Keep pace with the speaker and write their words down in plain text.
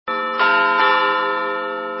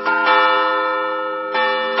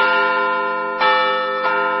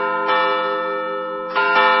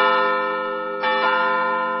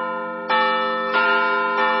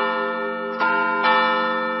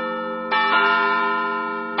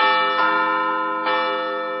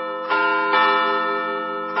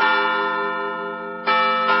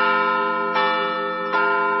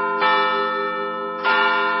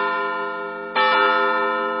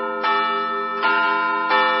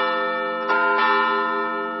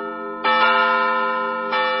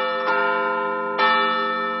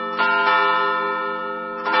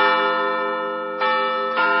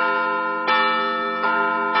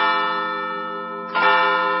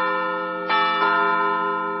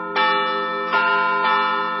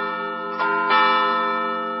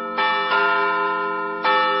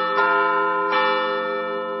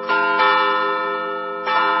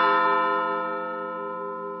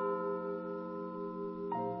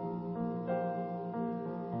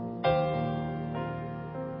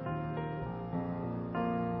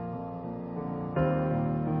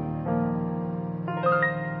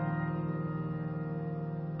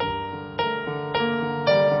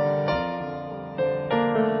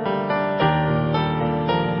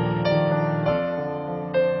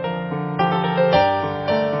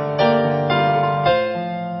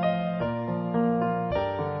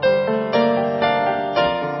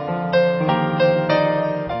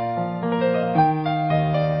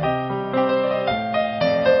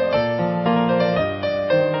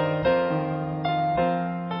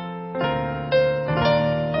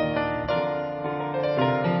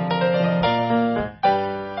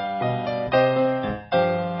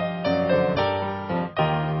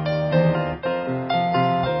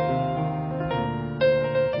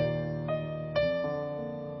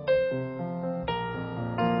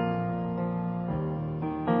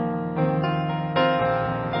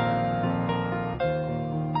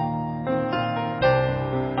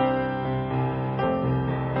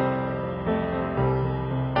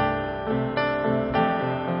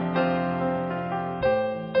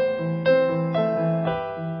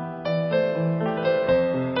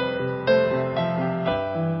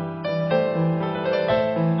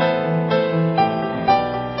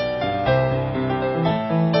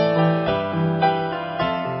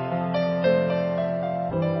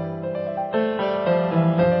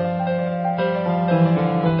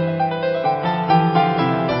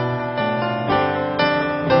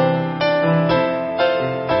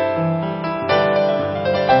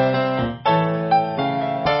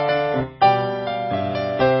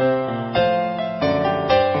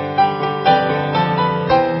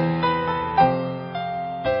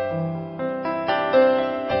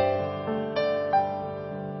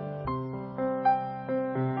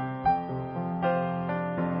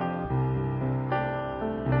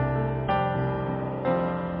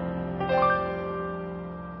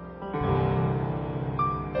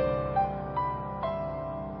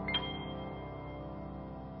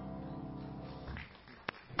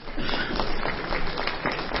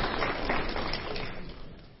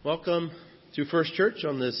Welcome to First Church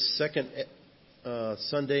on this second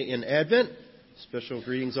Sunday in Advent. Special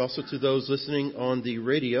greetings also to those listening on the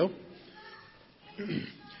radio.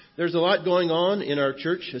 There's a lot going on in our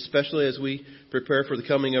church, especially as we prepare for the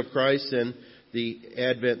coming of Christ and the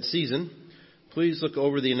Advent season. Please look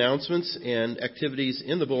over the announcements and activities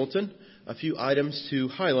in the bulletin. A few items to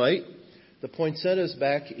highlight. The poinsettias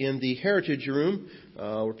back in the Heritage Room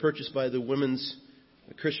were purchased by the Women's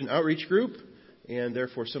Christian Outreach Group, and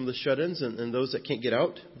therefore some of the shut-ins and those that can't get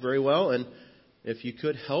out very well. And if you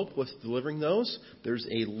could help with delivering those, there's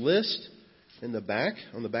a list in the back,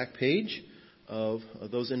 on the back page, of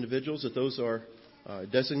those individuals that those are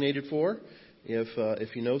designated for.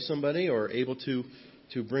 If you know somebody or are able to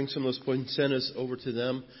bring some of those poinsettias over to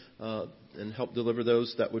them and help deliver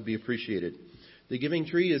those, that would be appreciated. The giving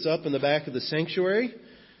tree is up in the back of the sanctuary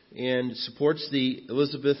and supports the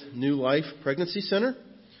Elizabeth New Life Pregnancy Center.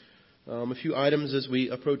 A few items as we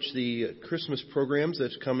approach the Christmas programs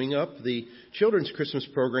that's coming up. The children's Christmas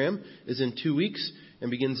program is in 2 weeks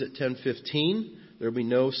and begins at 10:15. There will be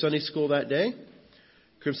no Sunday school that day.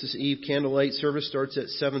 Christmas Eve candlelight service starts at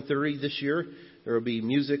 7:30 this year. There will be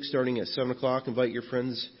music starting at 7 o'clock. Invite your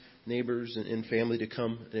friends, neighbors, and family to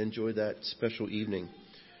come and enjoy that special evening.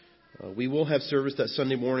 We will have service that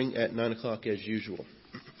Sunday morning at 9 o'clock as usual.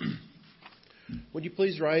 Would you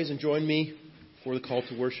please rise and join me for the call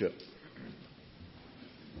to worship?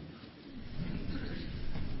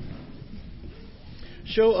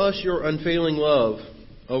 Show us your unfailing love,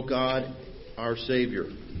 O God, our Savior,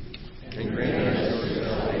 and grant us your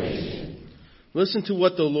salvation. Listen to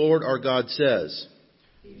what the Lord our God says.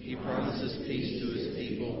 He promises peace to his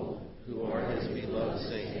people who are his beloved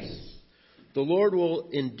saints. The Lord will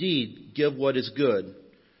indeed give what is good.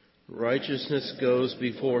 Righteousness goes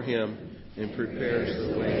before him and prepares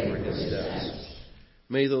the way for his steps.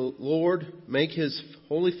 May the Lord make his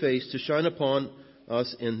holy face to shine upon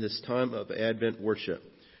us in this time of Advent worship.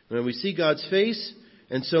 May we see God's face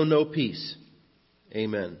and so know peace.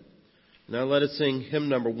 Amen. Now let us sing hymn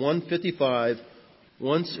number 155,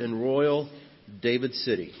 Once in Royal David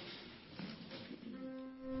City.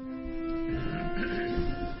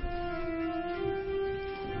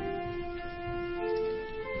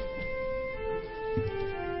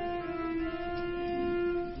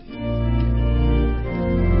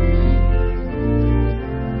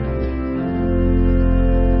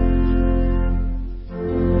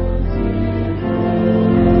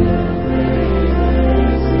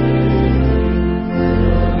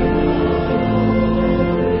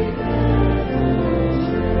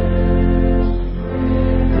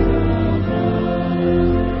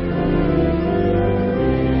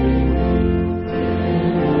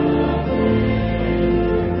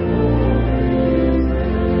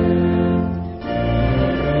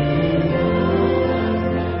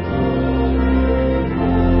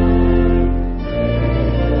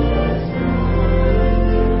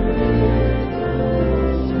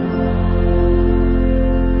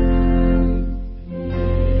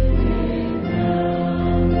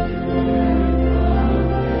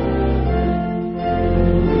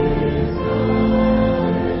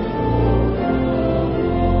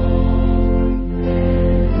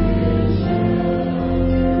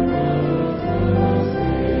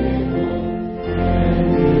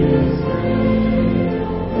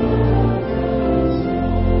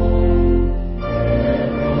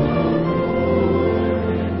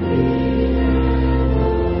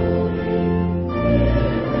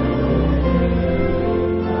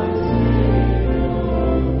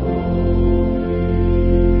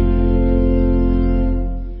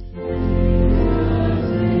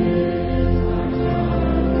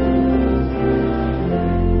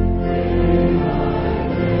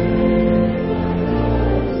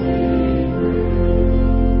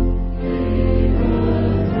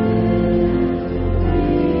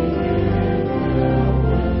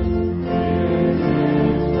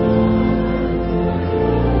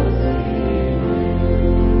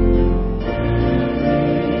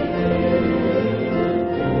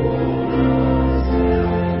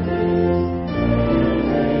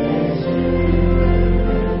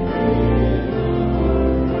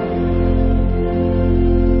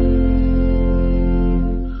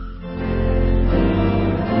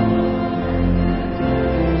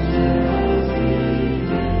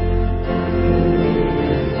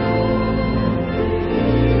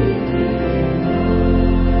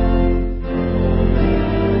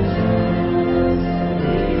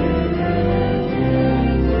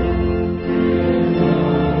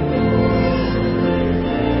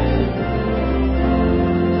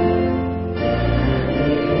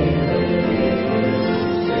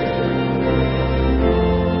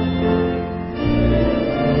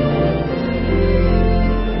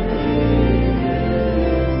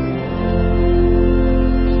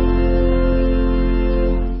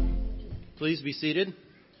 seated.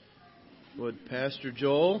 Would Pastor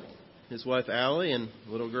Joel, his wife Allie, and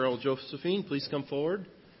little girl Josephine please come forward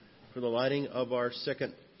for the lighting of our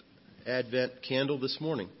second Advent candle this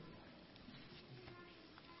morning.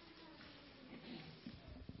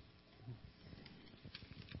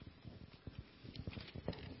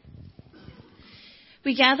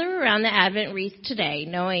 We gather around the Advent wreath today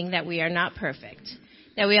knowing that we are not perfect,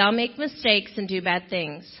 that we all make mistakes and do bad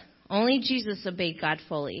things. Only Jesus obeyed God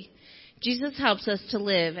fully. Jesus helps us to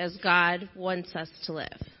live as God wants us to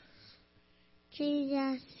live.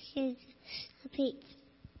 Jesus is a peace.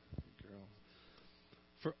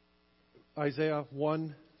 For Isaiah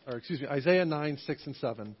 9, 6 and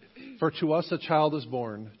 7. For to us a child is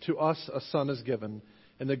born, to us a son is given,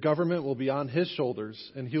 and the government will be on his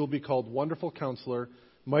shoulders, and he will be called Wonderful Counselor,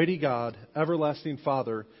 Mighty God, Everlasting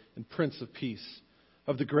Father, and Prince of Peace.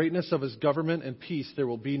 Of the greatness of his government and peace there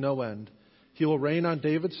will be no end. He will reign on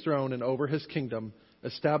David's throne and over his kingdom,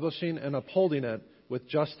 establishing and upholding it with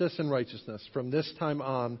justice and righteousness from this time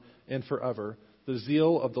on and forever. The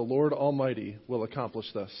zeal of the Lord Almighty will accomplish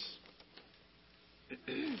this.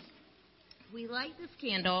 We light this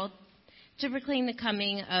candle to proclaim the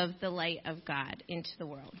coming of the light of God into the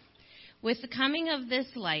world. With the coming of this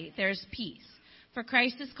light, there is peace, for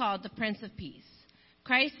Christ is called the Prince of Peace.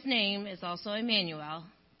 Christ's name is also Emmanuel,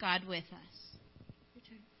 God with us.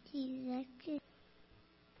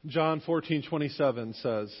 John 14:27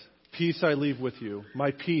 says, Peace I leave with you,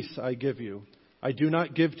 my peace I give you. I do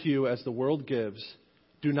not give to you as the world gives.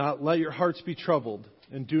 Do not let your hearts be troubled,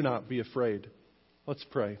 and do not be afraid. Let's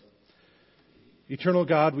pray. Eternal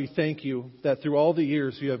God, we thank you that through all the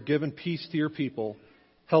years you have given peace to your people.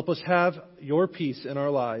 Help us have your peace in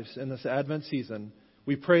our lives in this Advent season.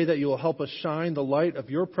 We pray that you will help us shine the light of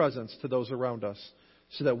your presence to those around us,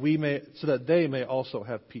 so that they may also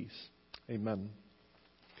have peace. Amen.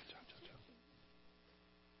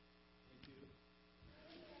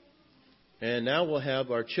 And now we'll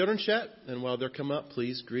have our children's chat, and while they're come up,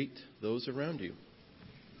 please greet those around you.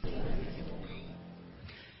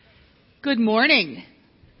 Good morning.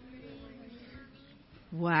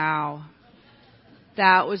 Wow.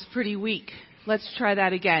 That was pretty weak. Let's try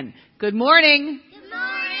that again. Good morning. Good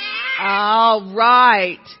morning. All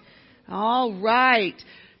right. All right.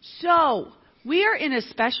 So, we are in a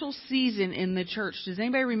special season in the church. Does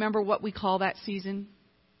anybody remember what we call that season?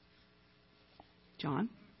 John?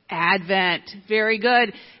 Advent. Very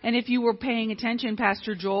good. And if you were paying attention,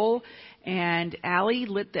 Pastor Joel and Allie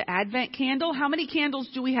lit the Advent candle. How many candles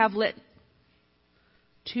do we have lit?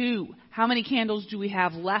 2. How many candles do we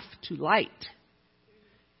have left to light?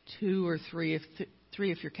 2 or 3,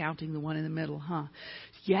 if you're counting the one in the middle, huh?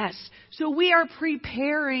 Yes. So we are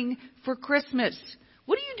preparing for Christmas.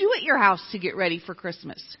 What do you do at your house to get ready for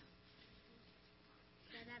Christmas?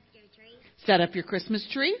 Set up your tree. Set up your Christmas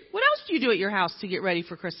tree. What else do you do at your house to get ready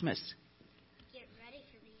for Christmas? Get ready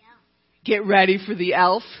for the elf. Get ready for the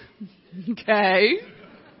elf. Okay.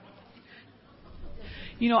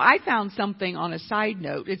 You know, I found something on a side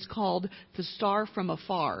note. It's called The Star from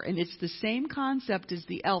Afar, and it's the same concept as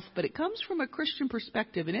the elf, but it comes from a Christian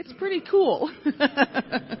perspective, and it's pretty cool.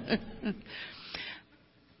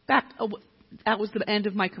 That was the end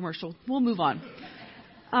of my commercial. We'll move on.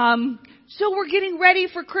 So we're getting ready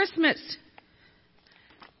for Christmas.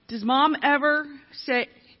 Does Mom ever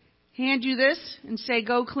hand you this and say,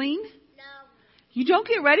 go clean? No. You don't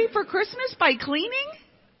get ready for Christmas by cleaning?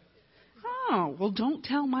 Oh, well, don't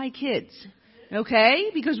tell my kids, okay?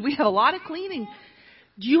 Because we have a lot of cleaning.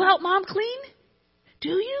 Do you help Mom clean? Do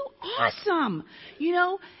you? Awesome. You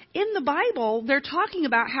know, in the Bible, they're talking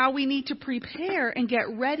about how we need to prepare and get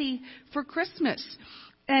ready for Christmas.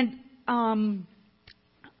 And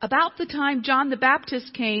about the time John the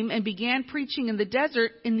Baptist came and began preaching in the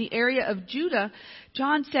desert in the area of Judah,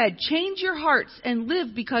 John said, change your hearts and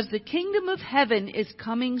live because the kingdom of heaven is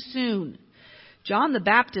coming soon. John the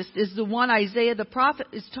Baptist is the one Isaiah the prophet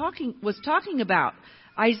was talking about.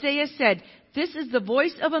 Isaiah said, this is the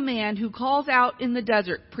voice of a man who calls out in the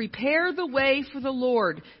desert, prepare the way for the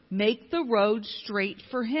Lord, make the road straight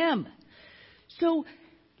for him. So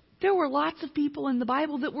there were lots of people in the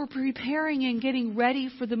Bible that were preparing and getting ready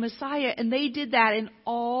for the Messiah, and they did that in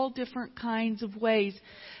all different kinds of ways.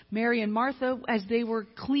 Mary and Martha, as they were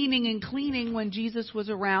cleaning when Jesus was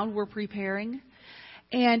around, were preparing.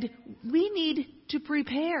 And we need to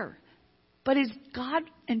prepare. But is God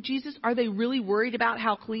and Jesus, are they really worried about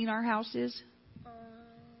how clean our house is?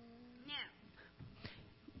 No.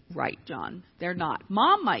 Right, John. They're not.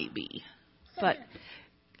 Mom might be. But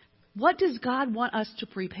what does God want us to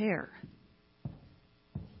prepare?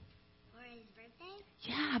 For his birthday?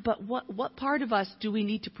 Yeah, but what part of us do we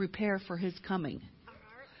need to prepare for his coming?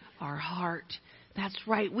 Our heart. That's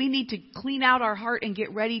right. We need to clean out our heart and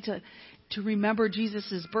get ready to remember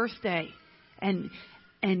Jesus' birthday and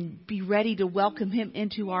be ready to welcome him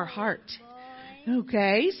into our heart.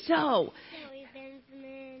 Okay, so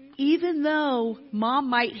even though Mom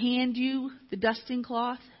might hand you the dusting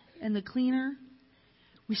cloth and the cleaner,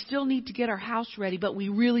 we still need to get our house ready, but we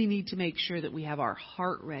really need to make sure that we have our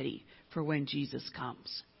heart ready for when Jesus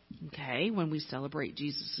comes. Okay, when we celebrate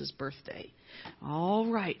Jesus' birthday. All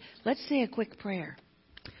right, let's say a quick prayer.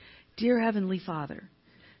 Dear Heavenly Father,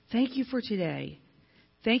 thank you for today.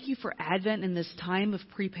 Thank you for Advent and this time of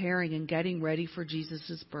preparing and getting ready for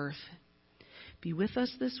Jesus' birth. Be with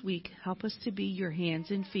us this week. Help us to be your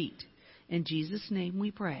hands and feet. In Jesus' name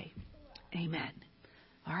we pray. Amen.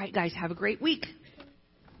 All right, guys, have a great week.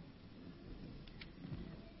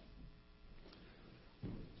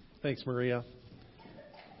 Thanks, Maria.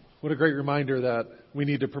 What a great reminder that we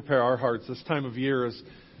need to prepare our hearts. This time of year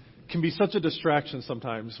can be such a distraction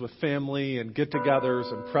sometimes with family and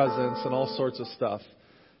get-togethers and presents and all sorts of stuff.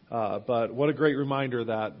 But what a great reminder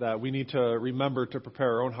that we need to remember to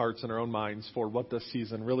prepare our own hearts and our own minds for what this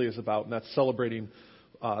season really is about, and that's celebrating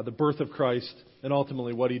the birth of Christ and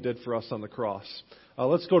ultimately what he did for us on the cross.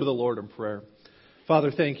 Let's go to the Lord in prayer.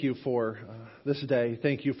 Father, thank you for this day.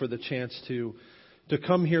 Thank you for the chance to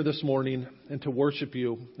come here this morning and to worship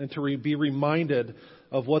you and to be reminded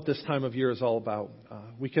of what this time of year is all about.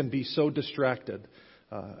 We can be so distracted.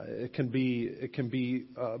 It can be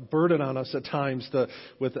a burden on us at times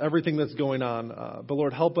with everything that's going on. But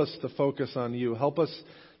Lord, help us to focus on you. Help us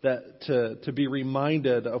to be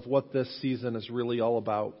reminded of what this season is really all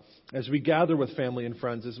about. As we gather with family and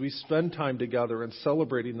friends, as we spend time together and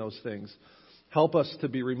celebrating those things, help us to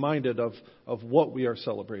be reminded of what we are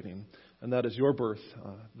celebrating. And that is your birth,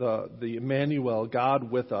 the Emmanuel,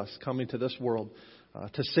 God with us, coming to this world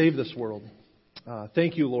to save this world.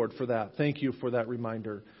 Thank you, Lord, for that. Thank you for that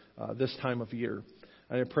reminder this time of year.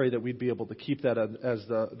 And I pray that we'd be able to keep that as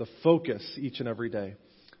the focus each and every day.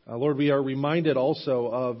 Lord, we are reminded also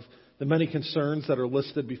of the many concerns that are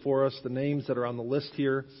listed before us, the names that are on the list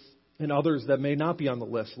here, and others that may not be on the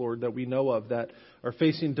list, Lord, that we know of that are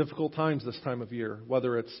facing difficult times this time of year,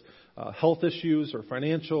 whether it's health issues or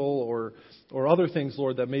financial or other things,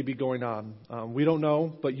 Lord, that may be going on. We don't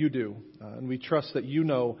know, but you do. And we trust that you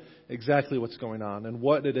know exactly what's going on and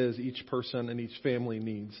what it is each person and each family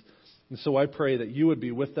needs. And so I pray that you would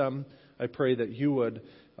be with them. I pray that you would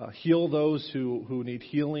heal those who need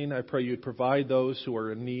healing. I pray you'd provide those who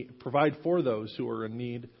are in need, provide for those who are in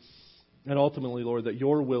need. And ultimately, Lord, that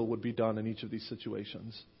your will would be done in each of these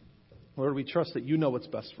situations. Lord, we trust that you know what's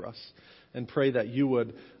best for us and pray that you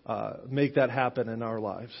would make that happen in our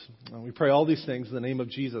lives. We pray all these things in the name of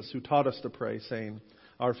Jesus, who taught us to pray, saying,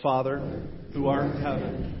 Our Father, who art in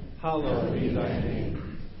heaven, hallowed be thy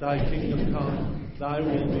name. Thy kingdom come, thy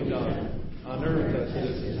will be done, on earth as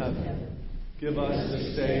it is in heaven. Give us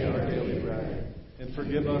this day our daily bread, and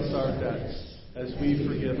forgive us our debts, as we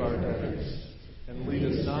forgive our debtors. And lead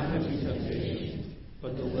us not into temptation,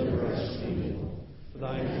 but deliver us from evil. For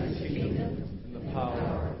thine is the kingdom, and the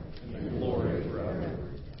power, and the glory forever.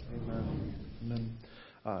 Amen. Amen.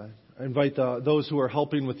 I invite those who are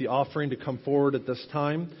helping with the offering to come forward at this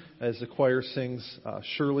time as the choir sings,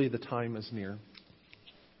 Surely the Time is Near.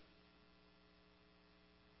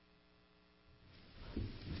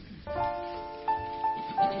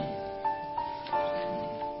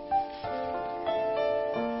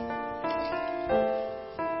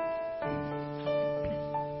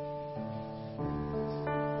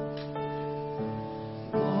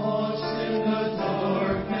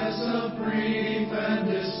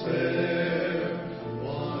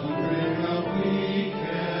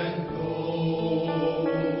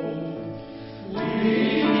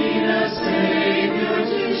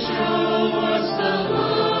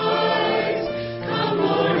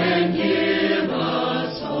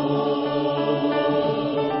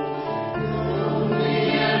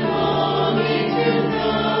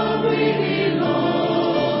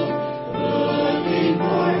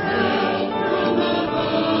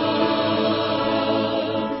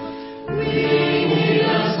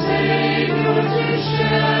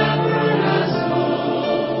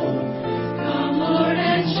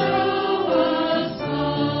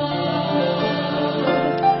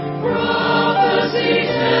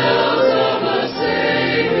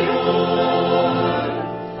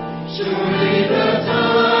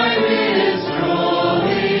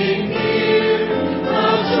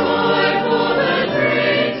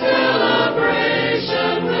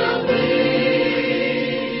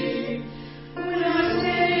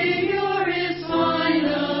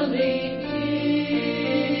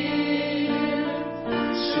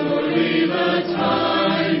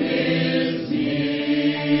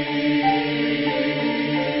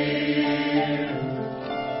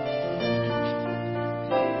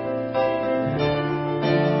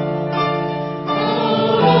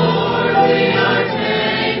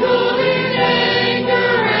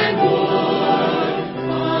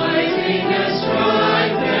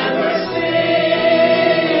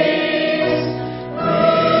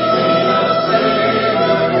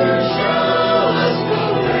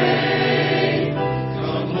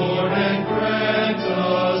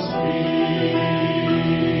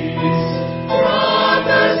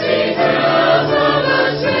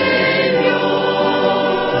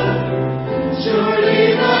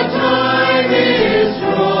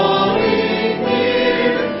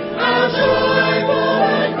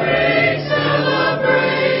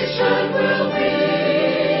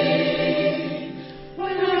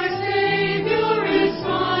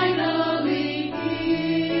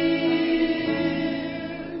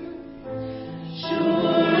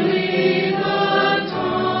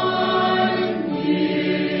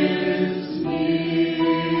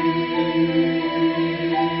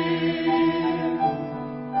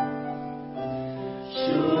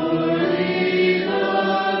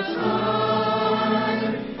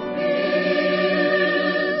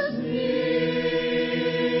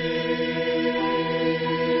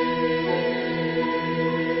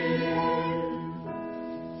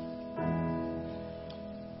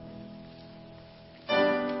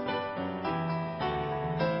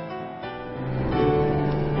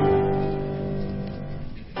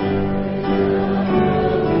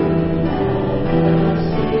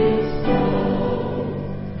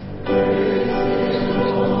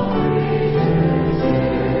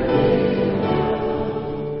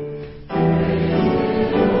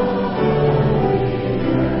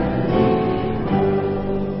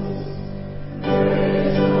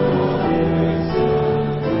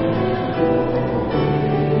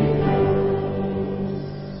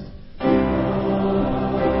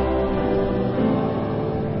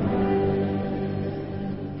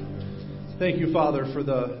 Thank you, Father, for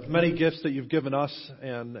the many gifts that you've given us,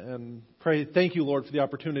 and thank you, Lord, for the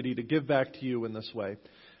opportunity to give back to you in this way.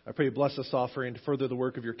 I pray you bless this offering to further the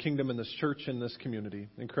work of your kingdom in this church and this community.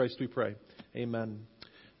 In Christ we pray. Amen. I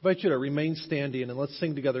invite you to remain standing, and let's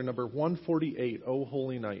sing together number 148, O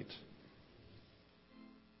Holy Night.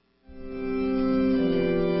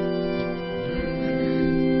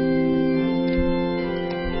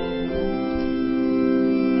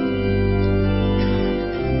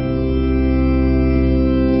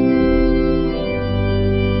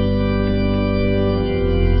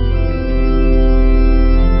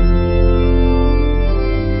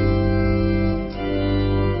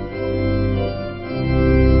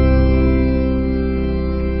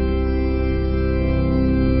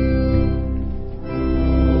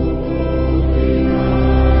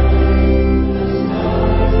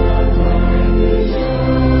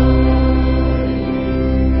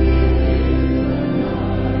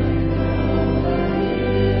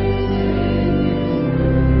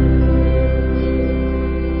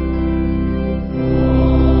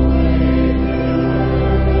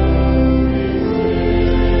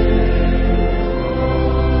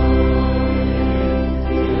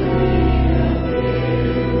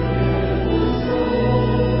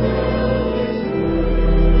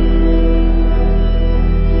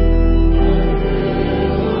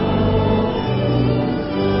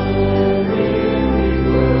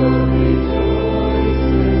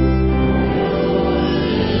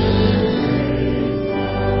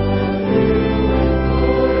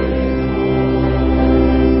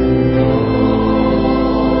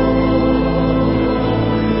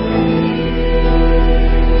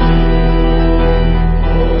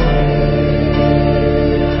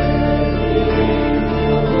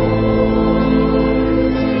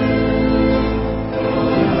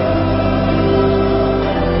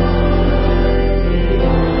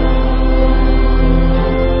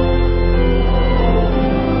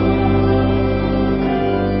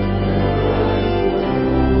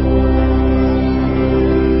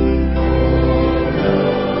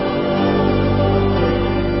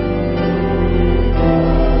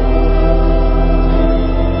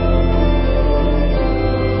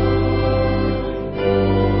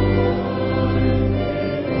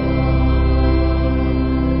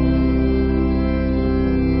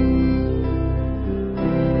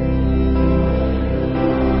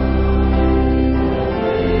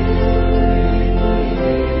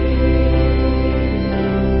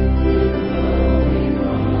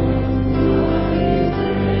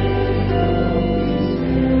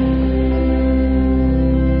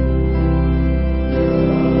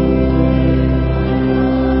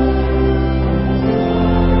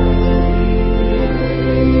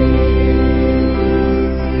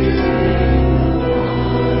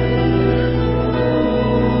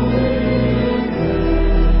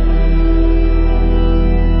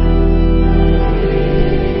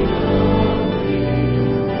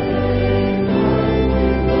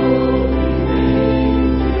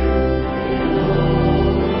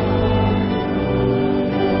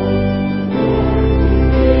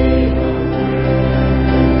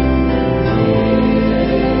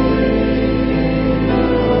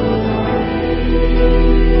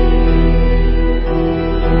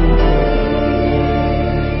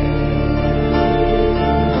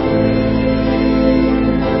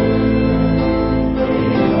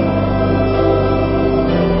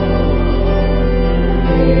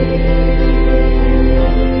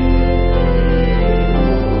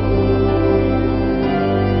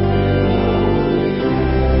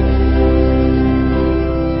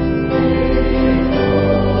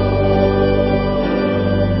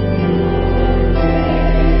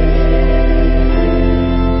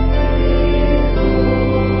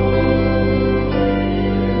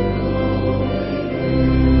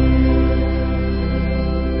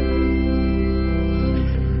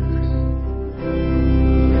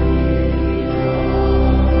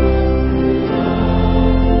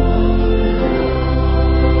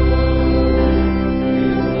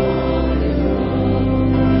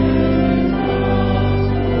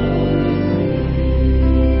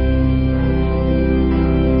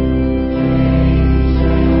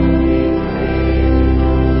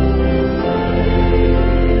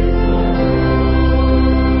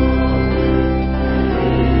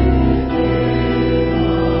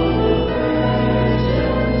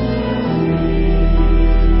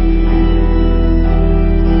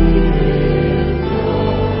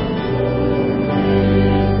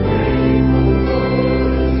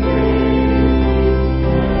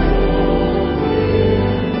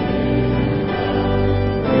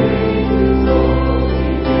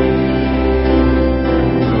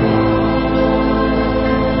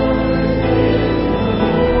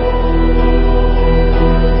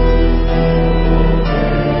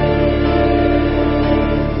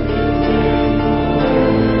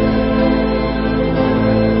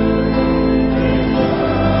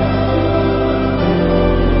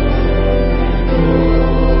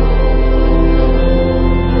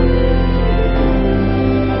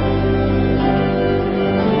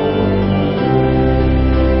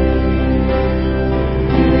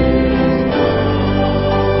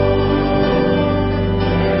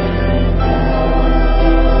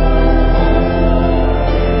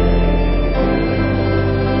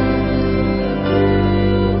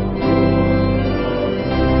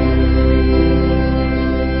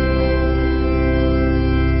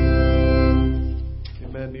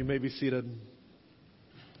 Amen. You may be seated.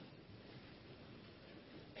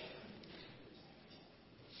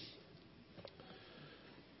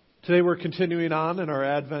 Today we're continuing on in our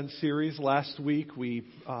Advent series. Last week we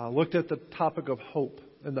looked at the topic of hope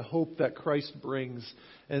and the hope that Christ brings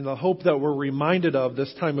and the hope that we're reminded of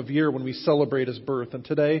this time of year when we celebrate His birth. And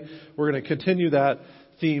today we're going to continue that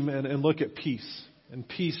theme and look at peace and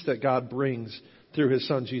peace that God brings through His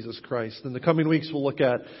Son, Jesus Christ. In the coming weeks we'll look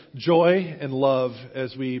at joy and love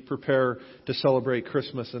as we prepare to celebrate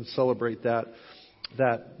Christmas and celebrate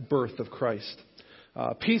that birth of Christ.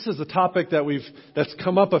 Peace is a topic that's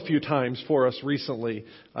come up a few times for us recently.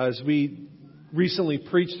 As we recently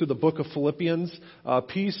preached through the book of Philippians,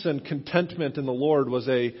 peace and contentment in the Lord was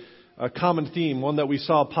a common theme, one that we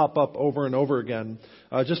saw pop up over and over again.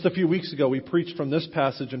 Just a few weeks ago, we preached from this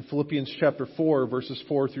passage in Philippians chapter 4, verses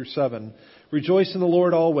 4 through 7. Rejoice in the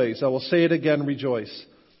Lord always. I will say it again, rejoice.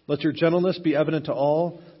 Let your gentleness be evident to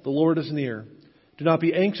all. The Lord is near. Do not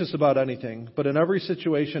be anxious about anything, but in every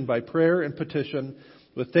situation, by prayer and petition,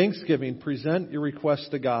 with thanksgiving, present your requests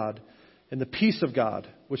to God. And the peace of God,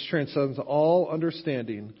 which transcends all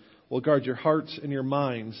understanding, will guard your hearts and your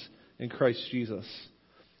minds in Christ Jesus.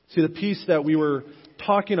 See, the peace that we were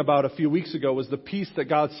talking about a few weeks ago was the peace that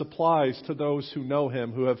God supplies to those who know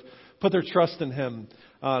Him, who have put their trust in Him.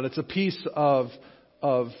 It's a peace of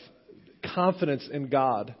confidence in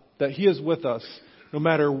God, that He is with us no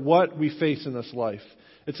matter what we face in this life.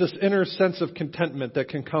 It's this inner sense of contentment that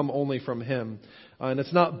can come only from Him. And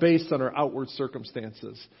it's not based on our outward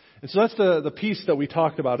circumstances. And so that's the peace that we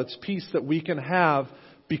talked about. It's peace that we can have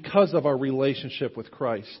because of our relationship with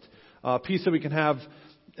Christ. Peace that we can have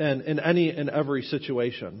in any and every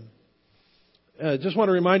situation. I just want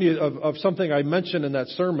to remind you of something I mentioned in that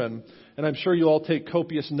sermon. And I'm sure you all take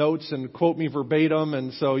copious notes and quote me verbatim.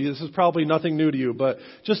 And so this is probably nothing new to you. But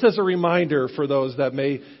just as a reminder for those that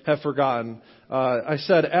may have forgotten, I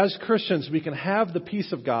said, as Christians, we can have the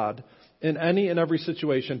peace of God in any and every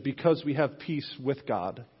situation because we have peace with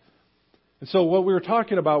God. And so what we were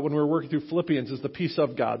talking about when we were working through Philippians is the peace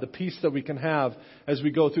of God, the peace that we can have as we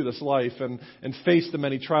go through this life and face the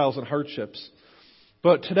many trials and hardships.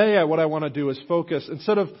 But today what I want to do is focus,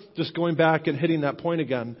 instead of just going back and hitting that point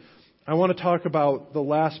again, I want to talk about the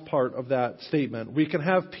last part of that statement. We can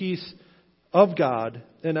have peace of God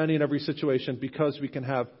in any and every situation because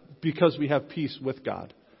we have peace with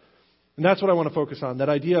God. And that's what I want to focus on, that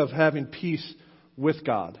idea of having peace with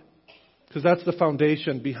God. Because that's the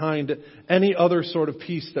foundation behind any other sort of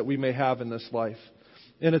peace that we may have in this life.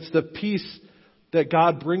 And it's the peace that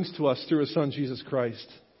God brings to us through His Son, Jesus Christ.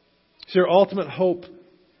 So your ultimate hope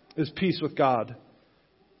is peace with God.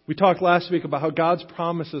 We talked last week about how God's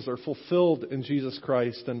promises are fulfilled in Jesus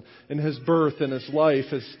Christ and in His birth and His life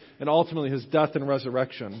and ultimately His death and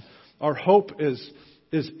resurrection. Our hope is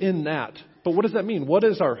in that. But what does that mean? What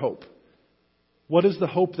is our hope? What is the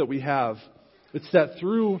hope that we have? It's that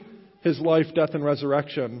through His life, death, and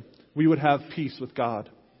resurrection, we would have peace with God.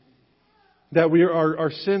 That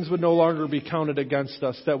our sins would no longer be counted against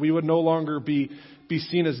us. That we would no longer be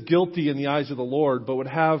seen as guilty in the eyes of the Lord, but would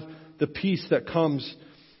have the peace that comes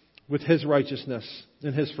with His righteousness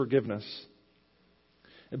and His forgiveness.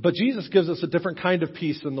 But Jesus gives us a different kind of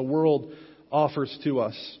peace than the world offers to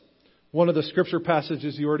us. One of the scripture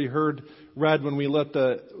passages you already heard read when we lit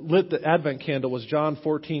the Advent candle was John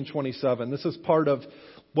 14:27. This is part of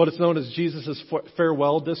what is known as Jesus'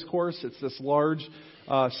 farewell discourse. It's this large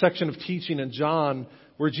section of teaching in John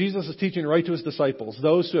where Jesus is teaching right to His disciples,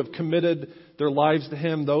 those who have committed their lives to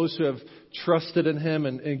Him, those who have trusted in Him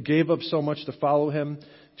and gave up so much to follow Him.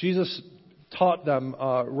 Jesus taught them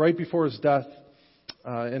right before His death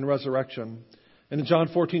and resurrection. And in John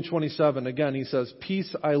 14:27, again, He says,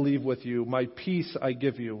 "Peace I leave with you, my peace I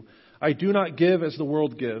give you. I do not give as the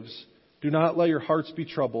world gives. Do not let your hearts be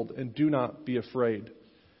troubled, and do not be afraid."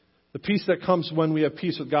 The peace that comes when we have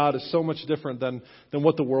peace with God is so much different than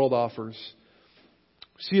what the world offers.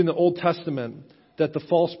 We see in the Old Testament that the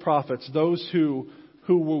false prophets, those who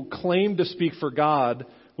will claim to speak for God,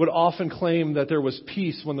 would often claim that there was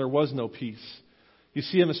peace when there was no peace. You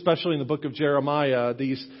see them especially in the book of Jeremiah,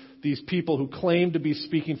 these people who claim to be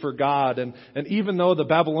speaking for God. And even though the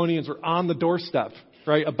Babylonians were on the doorstep,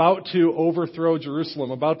 right, about to overthrow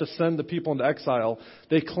Jerusalem, about to send the people into exile,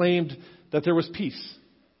 they claimed that there was peace.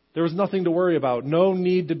 There was nothing to worry about. No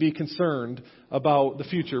need to be concerned about the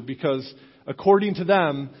future because according to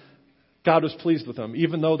them, God was pleased with them,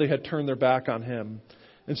 even though they had turned their back on Him.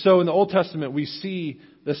 And so in the Old Testament, we see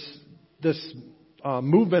this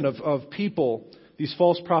movement of people, these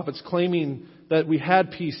false prophets claiming that we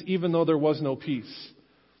had peace even though there was no peace.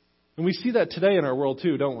 And we see that today in our world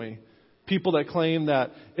too, don't we? People that claim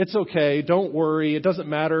that it's okay, don't worry, it doesn't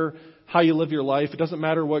matter how you live your life, it doesn't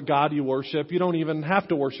matter what God you worship, you don't even have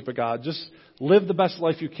to worship a God. Just live the best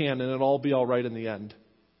life you can and it'll all be all right in the end.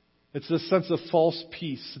 It's this sense of false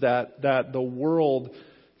peace that the world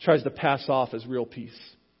tries to pass off as real peace.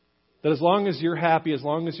 That as long as you're happy, as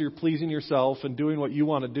long as you're pleasing yourself and doing what you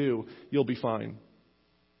want to do, you'll be fine.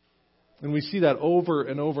 And we see that over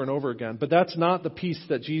and over and over again. But that's not the peace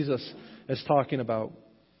that Jesus is talking about.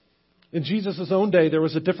 In Jesus' own day, there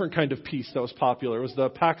was a different kind of peace that was popular. It was the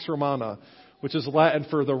Pax Romana, which is Latin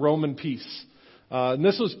for the Roman peace. And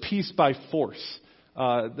this was peace by force.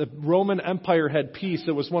 The Roman Empire had peace.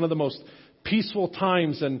 It was one of the most peaceful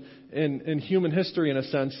times in human history, in a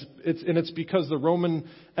sense. It's because the Roman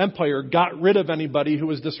Empire got rid of anybody who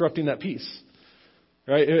was disrupting that peace.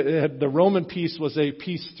 Right? The Roman peace was a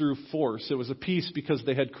peace through force. It was a peace because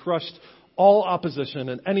they had crushed all opposition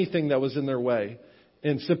and anything that was in their way,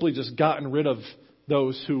 and simply just gotten rid of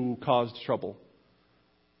those who caused trouble.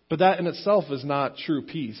 But that in itself is not true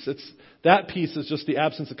peace. That peace is just the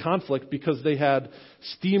absence of conflict because they had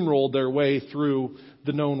steamrolled their way through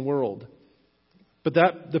the known world. But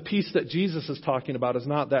the peace that Jesus is talking about is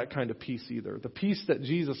not that kind of peace either. The peace that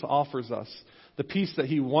Jesus offers us, the peace that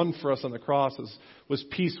He won for us on the cross was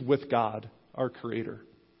peace with God, our Creator.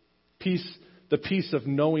 The peace of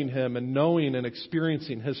knowing Him and knowing and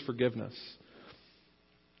experiencing His forgiveness.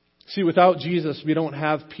 See, without Jesus, we don't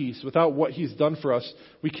have peace. Without what He's done for us,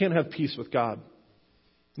 we can't have peace with God.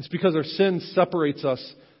 It's because our sin separates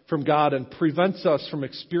us from God and prevents us from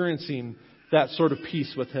experiencing that sort of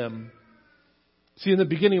peace with Him. See, in the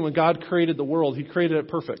beginning, when God created the world, He created it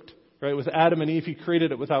perfect. Right? With Adam and Eve, He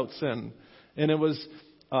created it without sin. And it was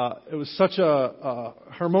such a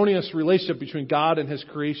harmonious relationship between God and His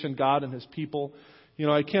creation, God and His people. You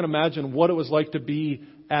know, I can't imagine what it was like to be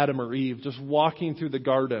Adam or Eve, just walking through the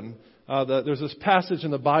garden. There's this passage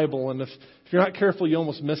in the Bible, and if you're not careful, you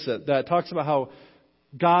almost miss it, that talks about how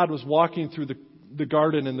God was walking through the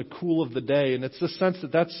garden in the cool of the day. And it's this sense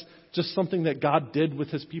that that's just something that God did with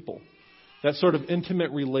His people. That sort of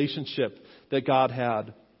intimate relationship that God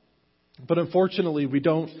had. But unfortunately, we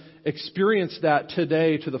don't experience that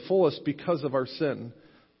today to the fullest because of our sin.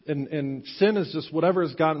 And sin is just whatever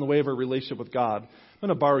has gotten in the way of our relationship with God. I'm going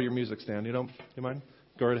to borrow your music stand. You mind?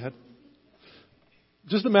 Go right ahead.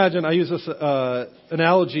 Just imagine, I use this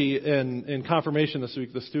analogy in confirmation this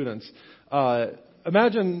week with the students.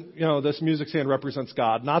 Imagine, this music stand represents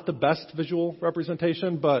God. Not the best visual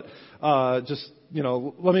representation, but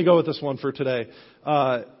let me go with this one for today.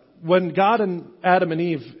 When God and Adam and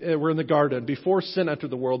Eve were in the garden, before sin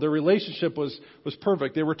entered the world, their relationship was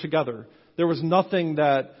perfect. They were together. There was nothing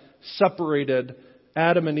that separated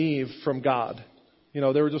Adam and Eve from God. They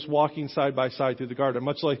were just walking side by side through the garden,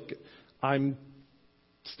 much like I'm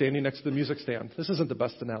standing next to the music stand. This isn't the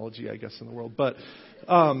best analogy, I guess, in the world, but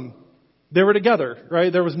they were together,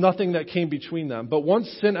 right? There was nothing that came between them. But once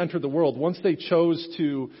sin entered the world, once they chose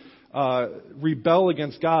to rebel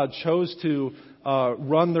against God, chose to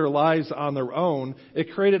run their lives on their own,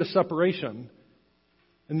 it created a separation.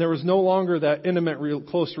 And there was no longer that intimate,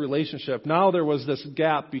 close relationship. Now there was this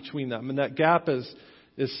gap between them, and that gap is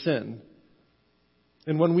sin.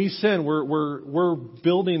 And when we sin, we're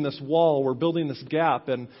building this wall, we're building this gap,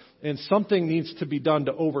 and something needs to be done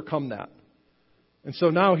to overcome that. And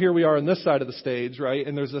so now here we are on this side of the stage, right?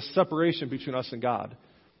 And there's this separation between us and God.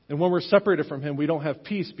 And when we're separated from Him, we don't have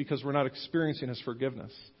peace because we're not experiencing His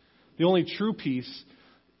forgiveness. The only true peace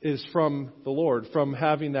is from the Lord, from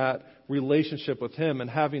having that relationship with Him and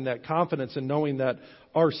having that confidence in knowing that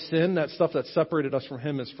our sin, that stuff that separated us from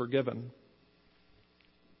Him, is forgiven.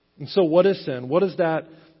 And so what is sin? What does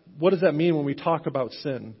that mean when we talk about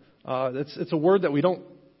sin? It's a word that we don't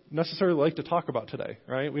necessarily like to talk about today,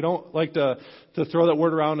 right? We don't like to throw that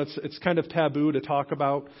word around. It's kind of taboo to talk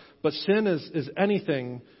about. But sin is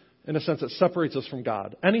anything, in a sense, that separates us from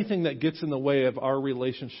God. Anything that gets in the way of our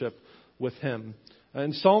relationship with Him.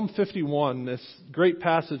 In Psalm 51, this great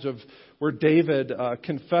passage of where David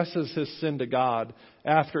confesses his sin to God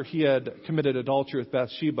after he had committed adultery with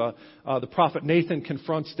Bathsheba, the prophet Nathan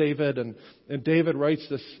confronts David, and David writes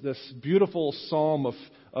this beautiful psalm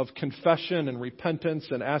of confession and repentance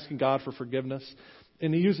and asking God for forgiveness.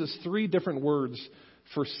 And he uses 3 different words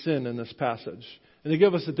for sin in this passage. And they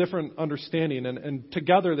give us a different understanding, and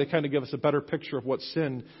together they kind of give us a better picture of what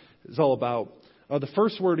sin is all about. The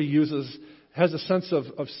first word he uses has a sense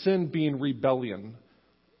of sin being rebellion,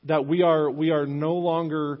 that we are no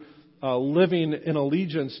longer living in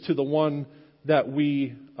allegiance to the one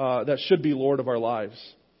that should be Lord of our lives.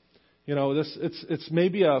 You know, it's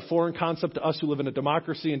maybe a foreign concept to us who live in a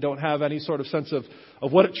democracy and don't have any sort of sense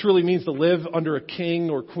of what it truly means to live under a king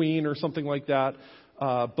or queen or something like that.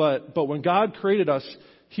 But when God created us,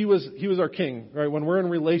 He was our king, right? When we're in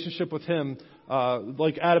relationship with Him,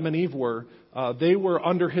 like Adam and Eve were, they were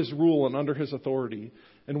under His rule and under His authority.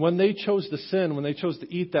 And when they chose to sin, when they chose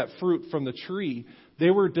to eat that fruit from the tree, they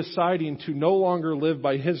were deciding to no longer live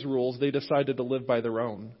by His rules. They decided to live by their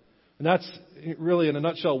own. And that's really, in a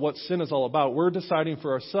nutshell, what sin is all about. We're deciding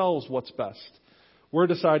for ourselves what's best. We're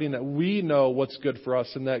deciding that we know what's good for us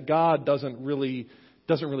and that God doesn't really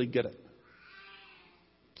get it.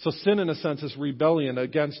 So sin, in a sense, is rebellion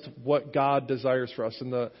against what God desires for us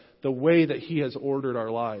and the way that He has ordered our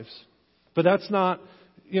lives. But that's not,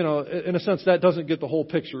 in a sense, that doesn't get the whole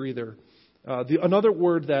picture either. Another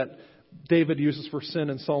word that David uses for sin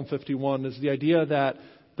in Psalm 51 is the idea that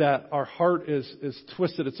our heart is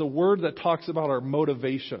twisted. It's a word that talks about our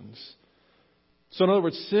motivations. So in other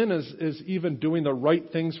words, sin is even doing the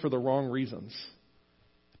right things for the wrong reasons.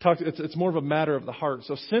 It's more of a matter of the heart.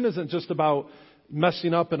 So sin isn't just about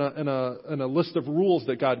messing up in a list of rules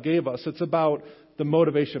that God gave us. It's about the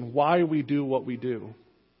motivation, why we do what we do.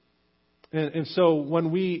 And so when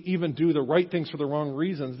we even do the right things for the wrong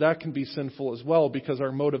reasons, that can be sinful as well because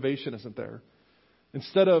our motivation isn't there.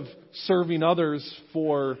 Instead of serving others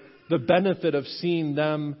for the benefit of seeing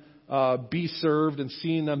them be served and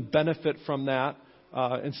seeing them benefit from that,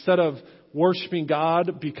 instead of worshiping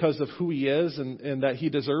God because of who He is and that He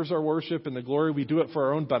deserves our worship and the glory, we do it for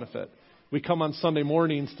our own benefit. We come on Sunday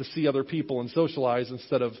mornings to see other people and socialize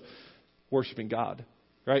instead of worshiping God.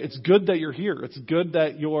 Right? It's good that you're here. It's good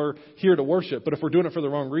that you're here to worship. But if we're doing it for the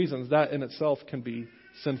wrong reasons, that in itself can be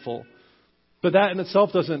sinful. But that in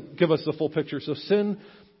itself doesn't give us the full picture. So sin,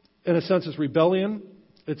 in a sense, is rebellion.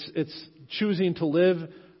 It's choosing to live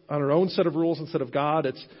on our own set of rules instead of God.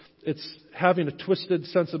 It's having a twisted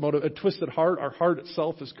sense of motive, a twisted heart. Our heart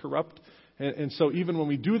itself is corrupt. And so even when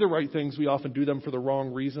we do the right things, we often do them for the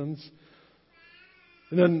wrong reasons.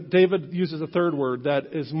 And then David uses a third word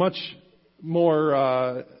that is much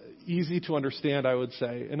more easy to understand, I would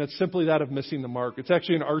say. And it's simply that of missing the mark. It's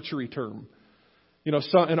actually an archery term.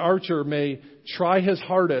 An archer may try his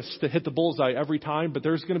hardest to hit the bullseye every time, but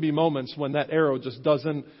there's going to be moments when that arrow just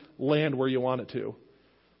doesn't land where you want it to.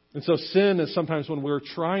 And so sin is sometimes when we're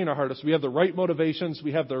trying our hardest. We have the right motivations.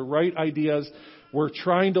 We have the right ideas. We're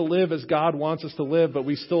trying to live as God wants us to live, but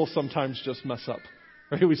we still sometimes just mess up.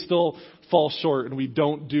 Right? We still fall short and we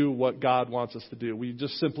don't do what God wants us to do. We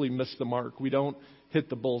just simply miss the mark. We don't hit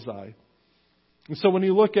the bullseye. And so when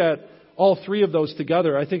you look at all three of those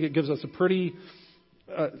together, I think it gives us a pretty,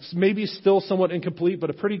 maybe still somewhat incomplete, but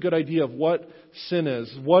a pretty good idea of what sin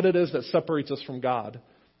is, what it is that separates us from God.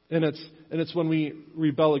 And it's when we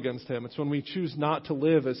rebel against Him. It's when we choose not to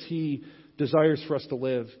live as He desires for us to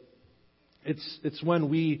live. It's when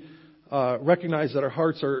we recognize that our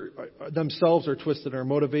hearts themselves are twisted and our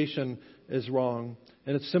motivation is wrong.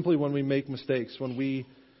 And it's simply when we make mistakes, when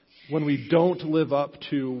we don't live up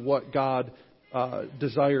to what God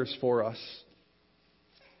desires for us.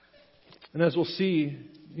 And as we'll see,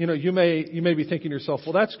 you may be thinking to yourself,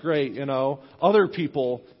 well, that's great, other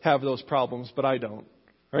people have those problems, but I don't.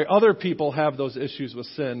 Right? Other people have those issues with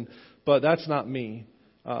sin, but that's not me.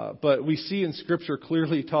 But we see in Scripture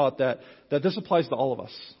clearly taught that this applies to all of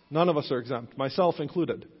us. None of us are exempt, myself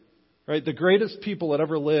included. Right? The greatest people that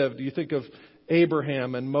ever lived, you think of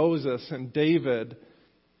Abraham and Moses and David,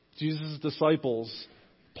 Jesus' disciples,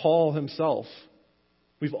 Paul himself.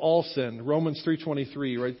 We've all sinned. Romans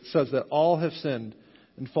 3:23, right, says that all have sinned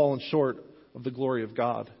and fallen short of the glory of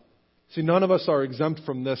God. See, none of us are exempt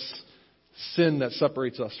from this sin that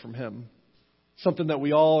separates us from Him. Something that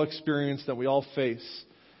we all experience, that we all face.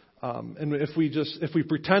 And if we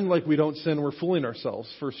pretend like we don't sin, we're fooling ourselves,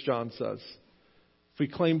 1 John says. If we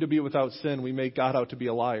claim to be without sin, we make God out to be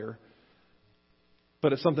a liar.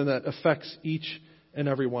 But it's something that affects each and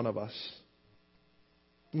every one of us.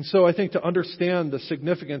 And so I think to understand the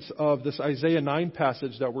significance of this Isaiah 9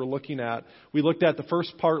 passage that we're looking at, we looked at the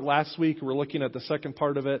first part last week, we're looking at the second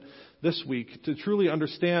part of it this week. To truly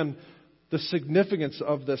understand the significance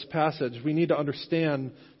of this passage, we need to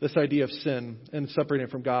understand this idea of sin and separating it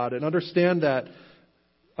from God, and understand that,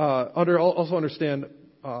 also understand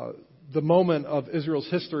the moment of Israel's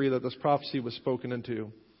history that this prophecy was spoken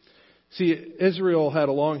into. See, Israel had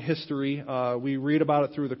a long history. We read about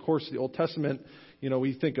it through the course of the Old Testament.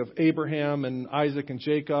 We think of Abraham and Isaac and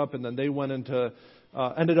Jacob, and then they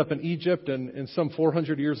ended up in Egypt, and some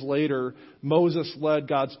 400 years later, Moses led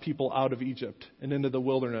God's people out of Egypt and into the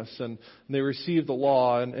wilderness, and they received the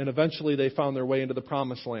law, and eventually they found their way into the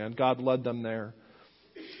Promised Land. God led them there.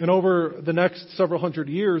 And over the next several hundred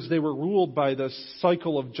years, they were ruled by this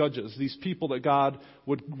cycle of judges, these people that God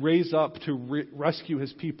would raise up to rescue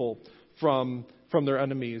his people from their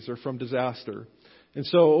enemies or from disaster. And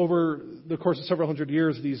so over the course of several hundred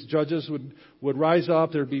years, these judges would rise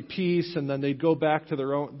up, there'd be peace, and then they'd go back to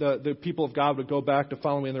their own, the people of God would go back to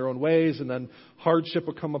following in their own ways, and then hardship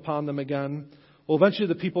would come upon them again. Well, eventually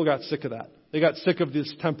the people got sick of that. They got sick of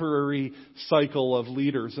this temporary cycle of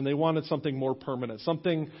leaders, and they wanted something more permanent,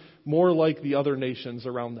 something more like the other nations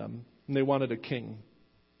around them. And they wanted a king.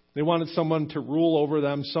 They wanted someone to rule over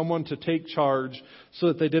them, someone to take charge so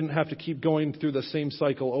that they didn't have to keep going through the same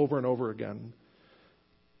cycle over and over again.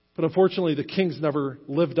 But unfortunately, the kings never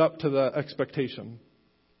lived up to the expectation.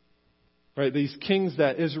 Right? These kings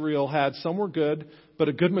that Israel had, some were good, but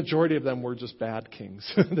a good majority of them were just bad kings.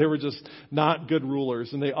 They were just not good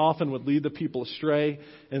rulers, and they often would lead the people astray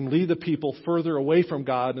and lead the people further away from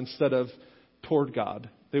God instead of toward God.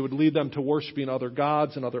 They would lead them to worshiping other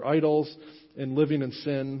gods and other idols and living in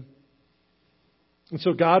sin. And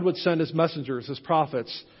so God would send his messengers, his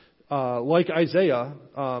prophets, like Isaiah,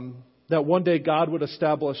 that one day God would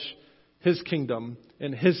establish his kingdom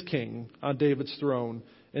and his king on David's throne,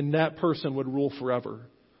 and that person would rule forever.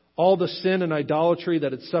 All the sin and idolatry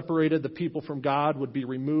that had separated the people from God would be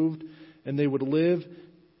removed, and they would live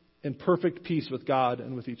in perfect peace with God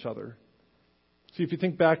and with each other. See, if you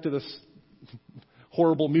think back to this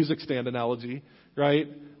horrible music stand analogy, right?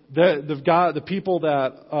 The people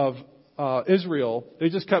of Israel, they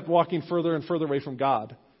just kept walking further and further away from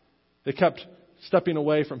God. They kept stepping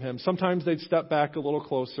away from him. Sometimes they'd step back a little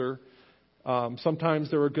closer. Sometimes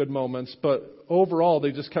there were good moments, but overall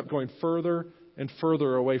they just kept going further and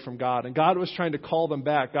further away from God. And God was trying to call them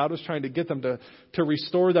back. God was trying to get them to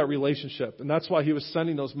restore that relationship. And that's why he was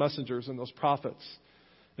sending those messengers and those prophets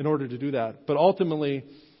in order to do that. But ultimately,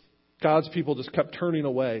 God's people just kept turning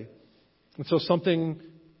away. And so something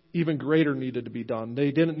even greater needed to be done. They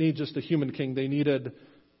didn't need just a human king. They needed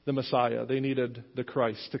the Messiah. They needed the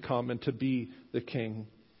Christ to come and to be the king.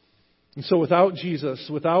 And so without Jesus,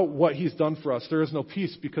 without what he's done for us, there is no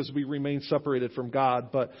peace because we remain separated from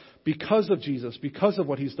God. But because of Jesus, because of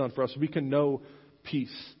what he's done for us, we can know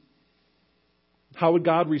peace. How would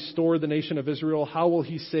God restore the nation of Israel? How will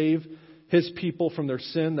he save his people from their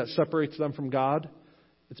sin that separates them from God?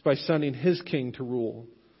 It's by sending his king to rule.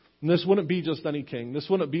 And this wouldn't be just any king. This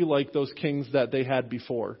wouldn't be like those kings that they had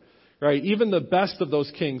before. Right? Even the best of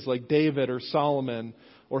those kings like David or Solomon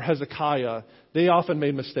or Hezekiah, they often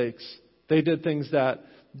made mistakes. They did things that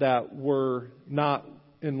were not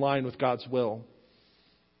in line with God's will.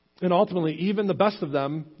 And ultimately, even the best of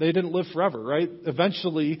them, they didn't live forever, right?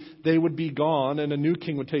 Eventually, they would be gone and a new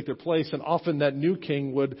king would take their place. And often that new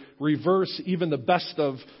king would reverse even the best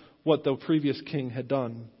of what the previous king had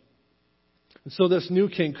done. And so this new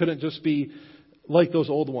king couldn't just be like those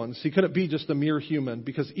old ones. He couldn't be just a mere human,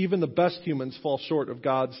 because even the best humans fall short of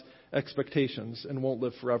God's expectations and won't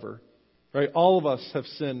live forever. Right? All of us have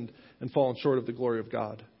sinned and fallen short of the glory of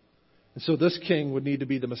God. And so this king would need to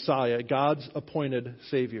be the Messiah, God's appointed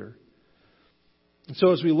Savior. And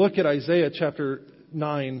so as we look at Isaiah chapter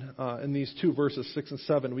 9, in these two verses, 6 and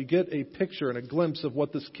 7, we get a picture and a glimpse of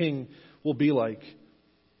what this king will be like.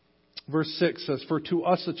 Verse 6 says, "For to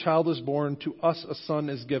us a child is born, to us a son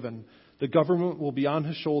is given. The government will be on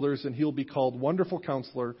his shoulders, and he will be called Wonderful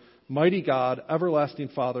Counselor, Mighty God, Everlasting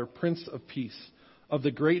Father, Prince of Peace. Of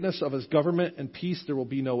the greatness of his government and peace there will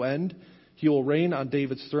be no end. He will reign on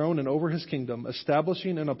David's throne and over his kingdom,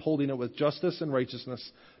 establishing and upholding it with justice and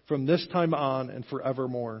righteousness from this time on and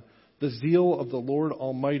forevermore. The zeal of the Lord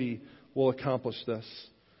Almighty will accomplish this."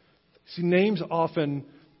 See, names often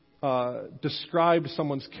describe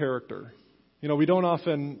someone's character. We don't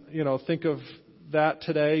often, think of that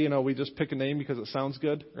today. We just pick a name because it sounds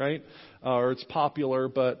good, right? Or it's popular.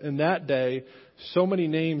 But in that day, so many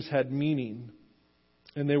names had meaning.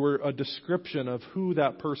 And they were a description of who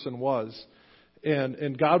that person was.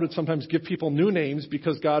 And God would sometimes give people new names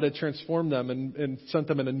because God had transformed them and sent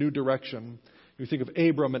them in a new direction. You think of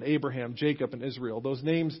Abram and Abraham, Jacob and Israel. Those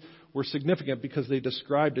names were significant because they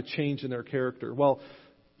described a change in their character. Well,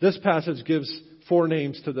 this passage gives 4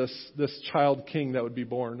 names to this child king that would be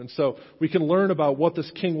born. And so we can learn about what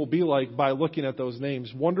this king will be like by looking at those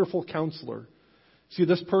names. Wonderful Counselor. See,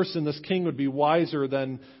 this person, this king, would be wiser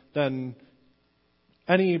than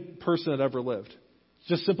any person that ever lived.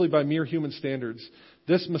 Just simply by mere human standards.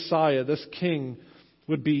 This Messiah, this king,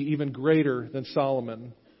 would be even greater than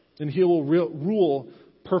Solomon. And he will rule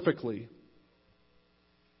perfectly.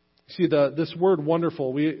 See, this word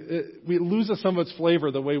wonderful, we loses some of its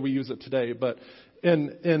flavor the way we use it today. But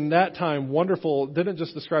in that time, wonderful didn't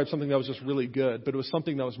just describe something that was just really good, but it was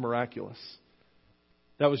something that was miraculous.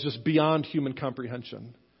 That was just beyond human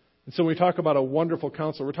comprehension. And so when we talk about a wonderful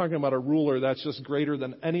counselor, we're talking about a ruler that's just greater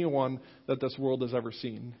than anyone that this world has ever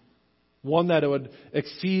seen. One that would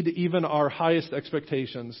exceed even our highest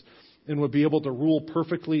expectations and would be able to rule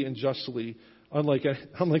perfectly and justly, unlike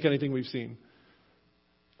anything we've seen.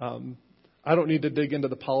 I don't need to dig into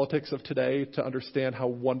the politics of today to understand how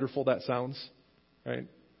wonderful that sounds, right?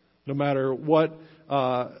 No matter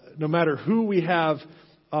who we have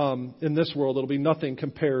in this world, it'll be nothing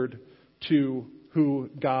compared to how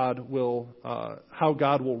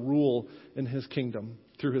God will rule in His kingdom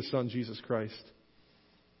through His Son Jesus Christ.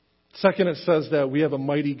 Second, it says that we have a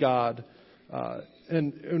mighty God,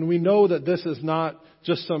 and we know that this is not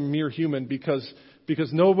just some mere human because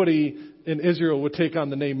nobody in Israel would take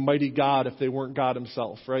on the name Mighty God if they weren't God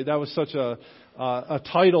Himself, right? That was such a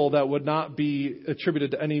title that would not be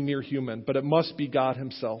attributed to any mere human, but it must be God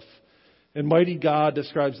Himself. And Mighty God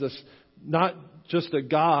describes this not just a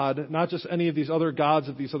God, not just any of these other gods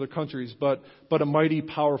of these other countries, but a mighty,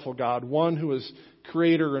 powerful God, one who is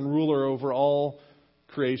creator and ruler over all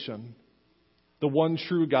creation, the one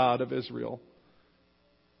true God of Israel.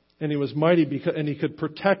 And He was mighty and He could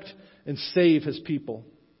protect and save His people.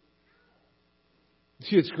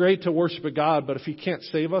 See, it's great to worship a God, but if He can't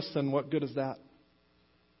save us, then what good is that?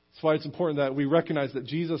 That's why it's important that we recognize that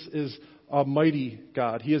Jesus is a mighty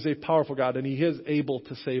God. He is a powerful God, and He is able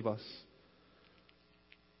to save us.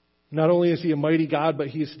 Not only is He a mighty God, but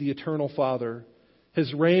He is the eternal Father.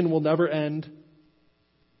 His reign will never end.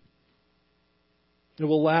 It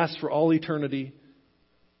will last for all eternity.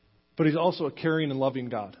 But He's also a caring and loving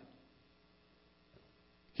God.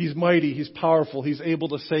 He's mighty, He's powerful, He's able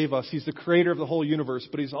to save us. He's the creator of the whole universe,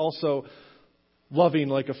 but He's also loving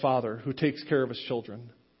like a father who takes care of His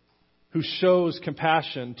children, who shows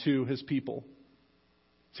compassion to His people.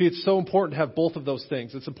 See, it's so important to have both of those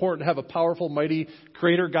things. It's important to have a powerful, mighty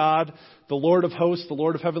creator God, the Lord of hosts, the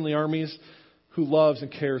Lord of heavenly armies, who loves and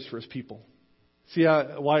cares for His people. See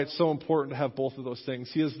why it's so important to have both of those things.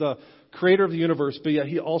 He is the creator of the universe, but yet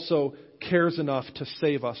He also cares enough to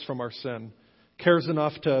save us from our sin, cares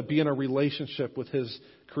enough to be in a relationship with His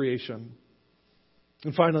creation.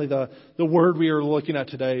 And finally, the word we are looking at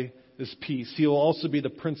today is peace. He will also be the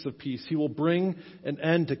Prince of Peace. He will bring an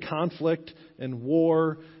end to conflict and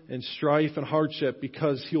war and strife and hardship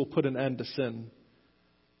because He will put an end to sin.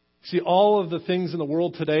 See, all of the things in the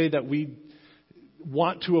world today that we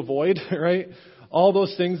want to avoid, right? All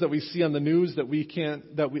those things that we see on the news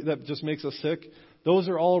that just makes us sick, those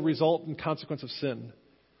are all a result and consequence of sin.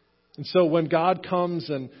 And so when God comes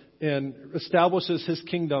and establishes His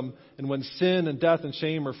kingdom, and when sin and death and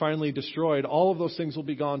shame are finally destroyed, all of those things will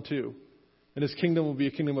be gone too. And His kingdom will be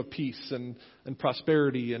a kingdom of peace and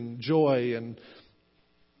prosperity and joy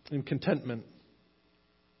and contentment.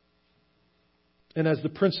 And as the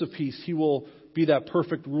Prince of Peace, He will be that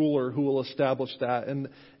perfect ruler who will establish that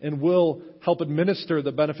and will help administer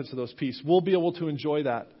the benefits of those peace. We'll be able to enjoy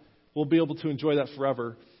that. We'll be able to enjoy that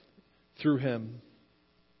forever through Him.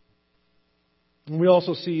 And we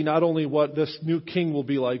also see not only what this new king will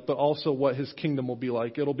be like, but also what His kingdom will be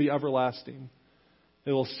like. It'll be everlasting.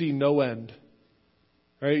 It will see no end.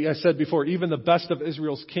 Right? I said before, even the best of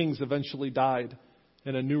Israel's kings eventually died,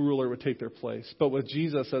 and a new ruler would take their place. But with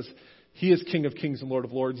Jesus, as He is King of Kings and Lord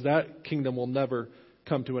of Lords, that kingdom will never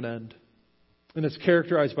come to an end. And it's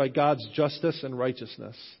characterized by God's justice and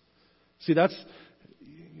righteousness. See, that's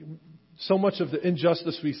so much of the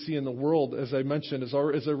injustice we see in the world, as I mentioned, is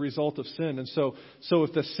a result of sin. And so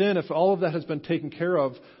if all of that has been taken care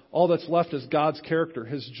of, all that's left is God's character,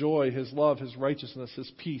 His joy, His love, His righteousness,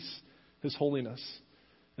 His peace, His holiness.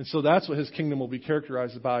 And so that's what His kingdom will be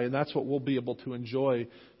characterized by, and that's what we'll be able to enjoy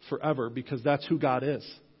forever, because that's who God is.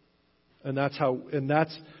 And that's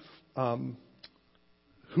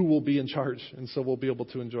who will be in charge. And so we'll be able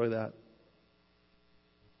to enjoy that.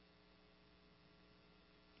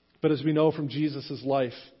 But as we know from Jesus'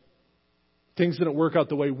 life, things didn't work out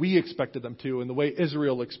the way we expected them to and the way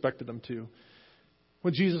Israel expected them to.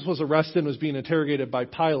 When Jesus was arrested and was being interrogated by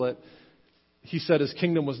Pilate, He said His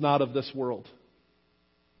kingdom was not of this world.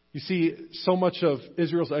 You see, so much of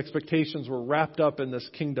Israel's expectations were wrapped up in this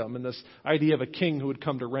kingdom and this idea of a king who would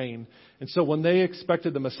come to reign. And so when they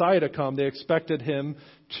expected the Messiah to come, they expected Him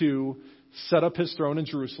to set up His throne in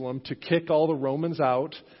Jerusalem, to kick all the Romans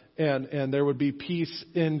out, and there would be peace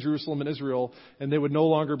in Jerusalem and Israel, and they would no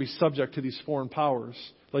longer be subject to these foreign powers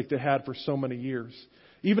like they had for so many years.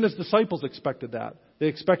 Even His disciples expected that. They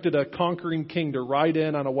expected a conquering king to ride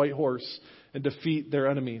in on a white horse and defeat their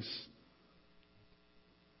enemies.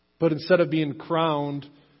 But instead of being crowned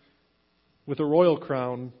with a royal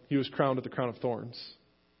crown, he was crowned with the crown of thorns.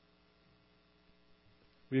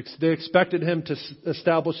 They expected him to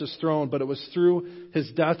establish his throne, but it was through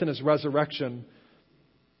his death and his resurrection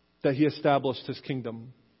that he established his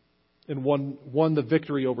kingdom and won the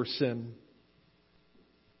victory over sin.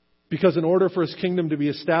 Because in order for his kingdom to be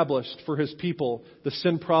established for his people, the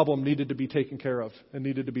sin problem needed to be taken care of and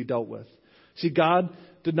needed to be dealt with. See, God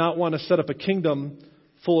did not want to set up a kingdom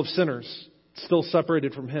full of sinners, still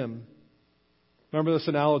separated from him. Remember this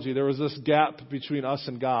analogy. There was this gap between us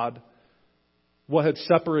and God. What had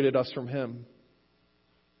separated us from him.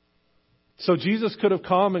 So Jesus could have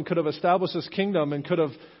come and could have established his kingdom and could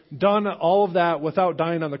have done all of that without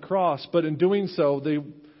dying on the cross. But in doing so,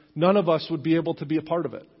 none of us would be able to be a part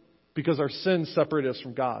of it because our sins separated us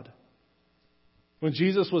from God. When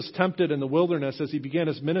Jesus was tempted in the wilderness as he began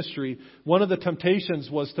his ministry, one of the temptations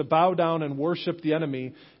was to bow down and worship the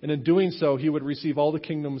enemy. And in doing so, he would receive all the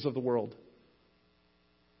kingdoms of the world.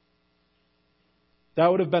 That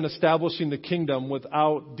would have been establishing the kingdom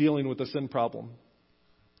without dealing with the sin problem.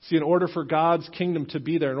 See, in order for God's kingdom to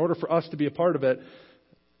be there, in order for us to be a part of it,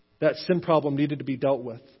 that sin problem needed to be dealt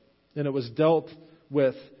with. And it was dealt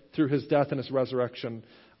with through his death and his resurrection.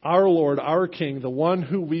 Our Lord, our King, the one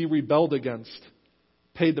who we rebelled against,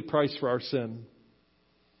 paid the price for our sin.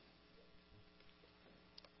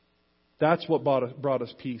 That's what brought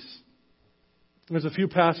us peace. There's a few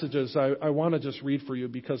passages I want to just read for you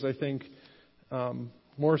because I think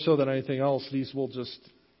more so than anything else, these will just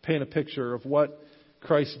paint a picture of what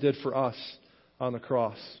Christ did for us on the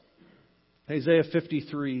cross. Isaiah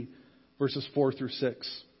 53, verses 4 through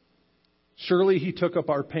 6. Surely he took up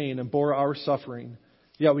our pain and bore our suffering,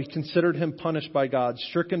 yet we considered him punished by God,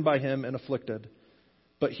 stricken by him and afflicted.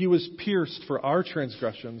 But he was pierced for our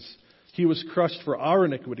transgressions, he was crushed for our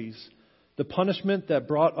iniquities. The punishment that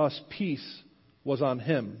brought us peace was on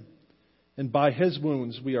him, and by his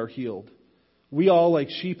wounds we are healed. We all like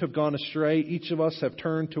sheep have gone astray. Each of us have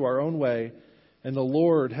turned to our own way, and the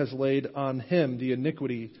Lord has laid on him the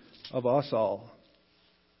iniquity of us all.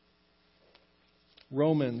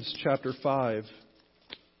 Romans chapter 5,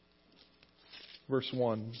 verse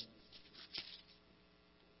 1.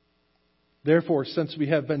 Therefore, since we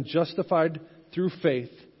have been justified through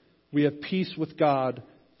faith, we have peace with God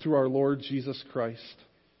through our Lord Jesus Christ.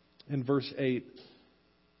 In verse 8.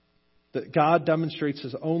 That God demonstrates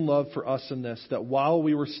his own love for us in this, that while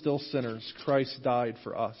we were still sinners, Christ died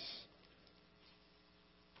for us.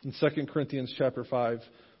 In 2 Corinthians chapter 5,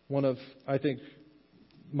 one of, I think,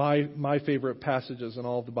 my favorite passages in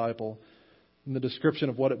all of the Bible, in the description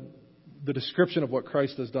of what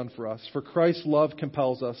Christ has done for us. For Christ's love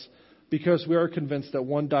compels us, because we are convinced that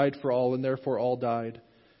one died for all, and therefore all died.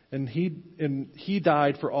 And he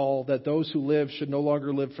died for all, that those who live should no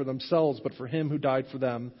longer live for themselves, but for him who died for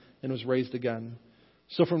them and was raised again.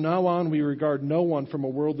 So from now on, we regard no one from a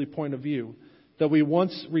worldly point of view. That we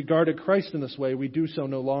once regarded Christ in this way, we do so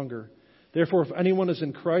no longer. Therefore, if anyone is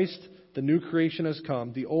in Christ, the new creation has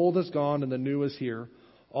come. The old is gone and the new is here.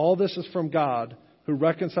 All this is from God, who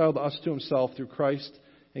reconciled us to himself through Christ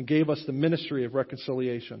and gave us the ministry of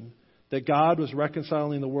reconciliation. That God was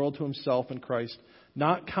reconciling the world to himself in Christ,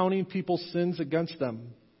 not counting people's sins against them.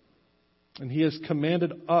 And he has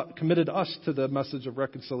committed us to the message of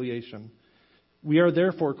reconciliation. We are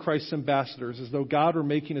therefore Christ's ambassadors, as though God were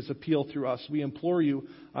making his appeal through us. We implore you,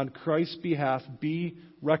 on Christ's behalf, be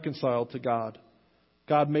reconciled to God.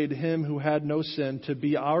 God made him who had no sin to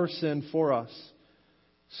be our sin for us,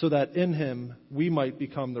 so that in him we might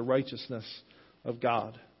become the righteousness of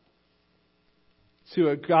God. See,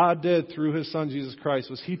 what God did through his Son, Jesus Christ,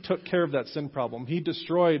 was he took care of that sin problem. He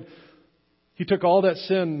took all that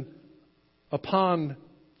sin upon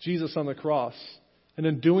Jesus on the cross. And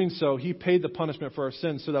in doing so, he paid the punishment for our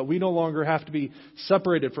sins so that we no longer have to be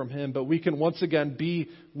separated from him, but we can once again be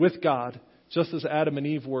with God, just as Adam and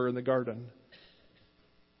Eve were in the garden.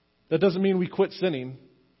 That doesn't mean we quit sinning,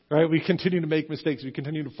 right? We continue to make mistakes. We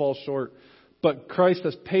continue to fall short. But Christ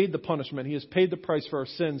has paid the punishment. He has paid the price for our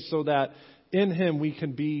sins so that in him we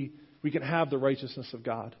can have the righteousness of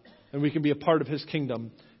God. And we can be a part of his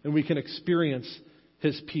kingdom. And we can experience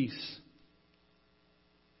his peace.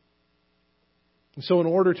 And so in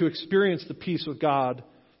order to experience the peace with God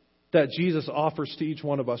that Jesus offers to each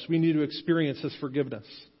one of us, we need to experience his forgiveness.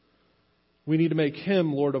 We need to make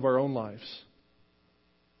him Lord of our own lives.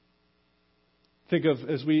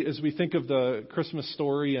 As we think of the Christmas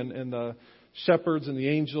story and the shepherds and the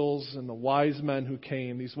angels and the wise men who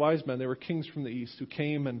came. These wise men, they were kings from the east who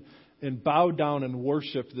came and and bowed down and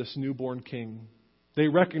worshiped this newborn king. They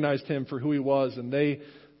recognized him for who he was, and they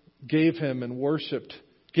gave him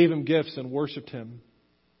gifts and worshiped him.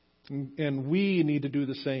 And we need to do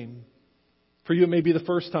the same. For you, it may be the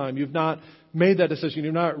first time. You've not made that decision.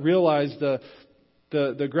 You've not realized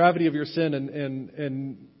the gravity of your sin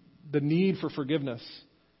and the need for forgiveness.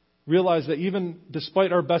 Realize that even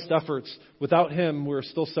despite our best efforts, without him, we're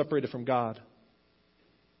still separated from God.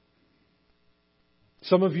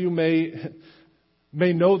 Some of you may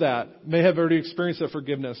know that, may have already experienced that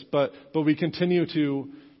forgiveness, but we continue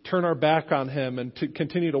to turn our back on him and to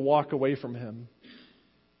continue to walk away from him.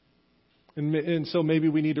 And so maybe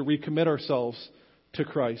we need to recommit ourselves to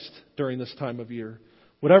Christ during this time of year.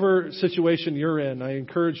 Whatever situation you're in, I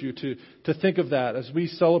encourage you to think of that as we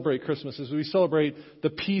celebrate Christmas, as we celebrate the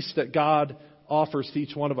peace that God offers to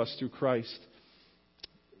each one of us through Christ.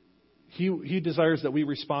 He desires that we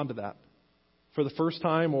respond to that for the first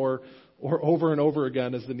time or over and over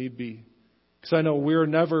again as the need be. Because I know we're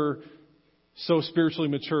never so spiritually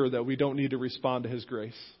mature that we don't need to respond to his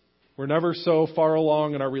grace. We're never so far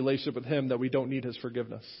along in our relationship with him that we don't need his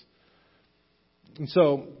forgiveness. And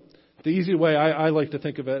so the easy way I like to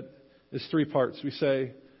think of it is 3 parts. We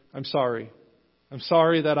say, I'm sorry. I'm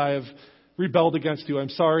sorry that I have rebelled against you. I'm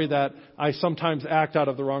sorry that I sometimes act out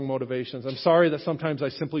of the wrong motivations. I'm sorry that sometimes I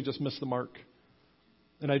simply just miss the mark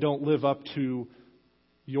and I don't live up to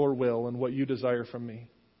your will and what you desire from me.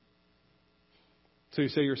 So you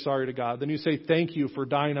say you're sorry to God. Then you say, thank you for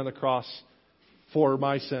dying on the cross for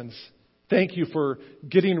my sins. Thank you for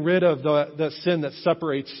getting rid of the sin that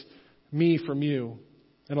separates me from you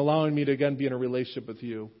and allowing me to again be in a relationship with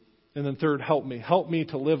you. And then third, help me. Help me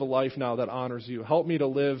to live a life now that honors you. Help me to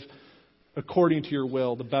live according to your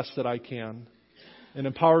will the best that I can. And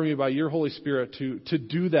empower me by your Holy Spirit to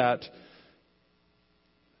do that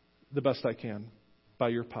the best I can by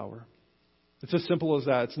your power. It's as simple as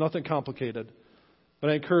that. It's nothing complicated. But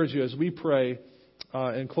I encourage you as we pray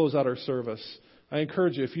and close out our service, I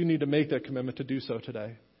encourage you if you need to make that commitment to do so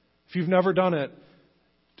today. If you've never done it,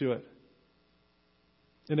 do it.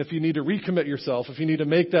 And if you need to recommit yourself, if you need to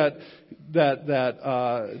make that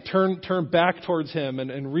turn back towards him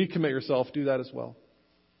and recommit yourself, do that as well.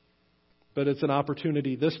 But it's an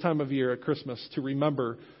opportunity this time of year at Christmas to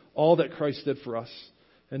remember all that Christ did for us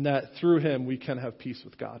and that through him we can have peace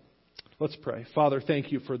with God. Let's pray. Father,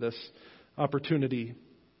 thank you for this opportunity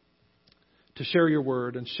to share your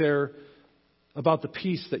word and share about the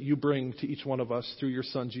peace that you bring to each one of us through your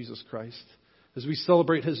Son, Jesus Christ. As we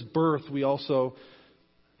celebrate his birth, we also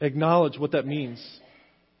acknowledge what that means,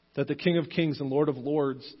 that the King of Kings and Lord of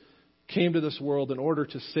Lords came to this world in order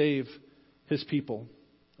to save his people,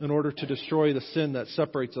 in order to destroy the sin that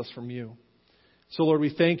separates us from you. So, Lord,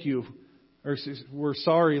 we thank you. We're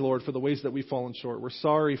sorry, Lord, for the ways that we've fallen short. We're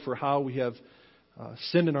sorry for how we have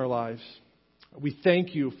sinned in our lives. We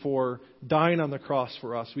thank you for dying on the cross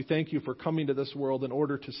for us. We thank you for coming to this world in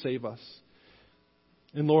order to save us.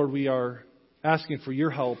 And Lord, we are asking for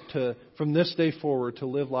your help to, from this day forward, to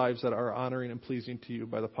live lives that are honoring and pleasing to you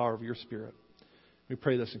by the power of your Spirit. We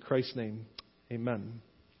pray this in Christ's name. Amen.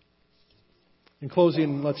 In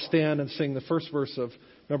closing, let's stand and sing the first verse of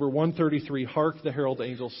number 133, Hark the Herald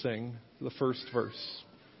Angels Sing, the first verse.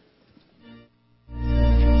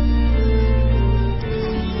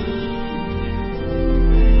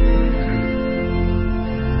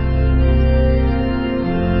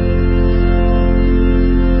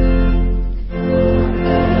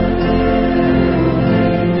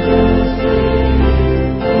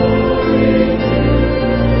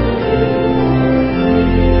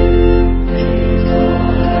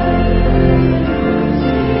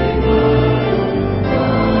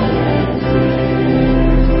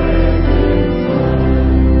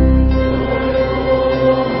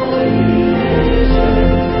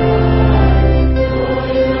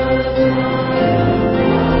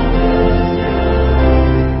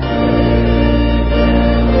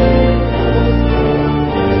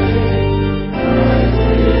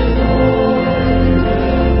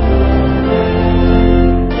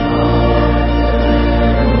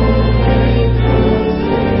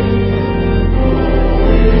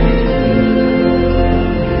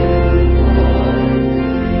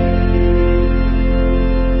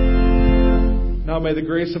 May the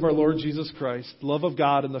grace of our Lord Jesus Christ, love of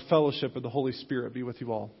God, and the fellowship of the Holy Spirit be with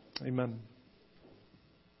you all. Amen.